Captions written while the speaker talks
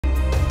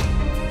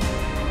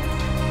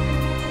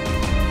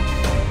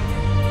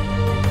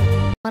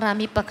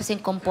marami pa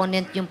kasing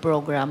component yung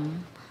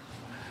program.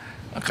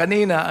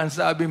 Kanina, ang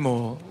sabi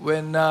mo,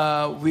 when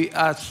we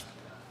asked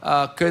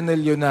Colonel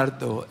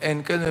Leonardo,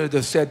 and Colonel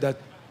Leonardo said that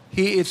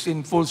he is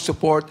in full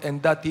support and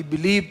that he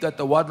believed that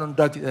the war on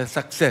drugs is a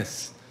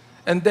success.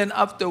 And then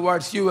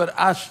afterwards, you were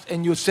asked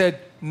and you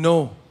said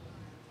no.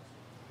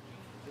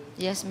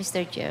 Yes,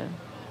 Mr. Chair.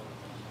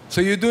 So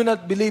you do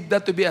not believe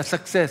that to be a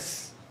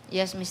success?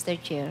 Yes, Mr.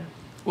 Chair.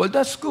 Well,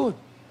 that's good.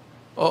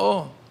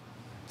 Oo.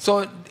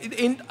 So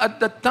at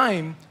that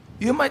time,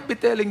 you might be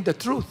telling the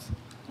truth.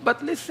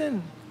 But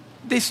listen,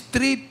 these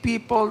three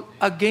people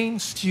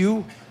against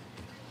you.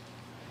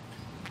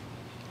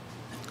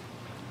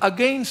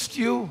 Against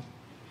you,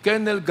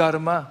 Colonel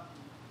Garma,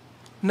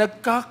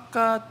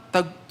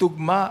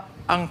 nagkakatagtugma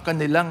ang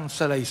kanilang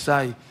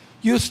salaysay.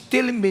 You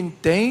still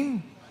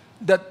maintain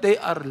that they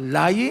are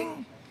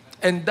lying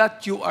and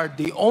that you are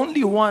the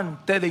only one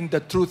telling the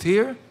truth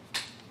here,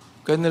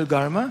 Colonel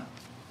Garma?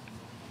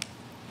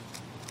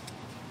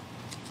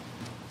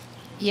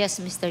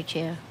 Yes, Mr.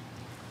 Chair.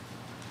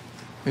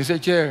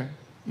 Mr. Chair,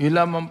 yun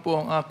lamang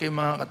po ang aking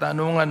mga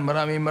katanungan.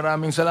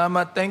 Maraming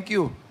salamat. Thank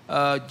you,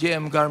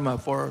 GM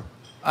Garma, for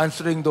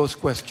answering those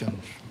questions.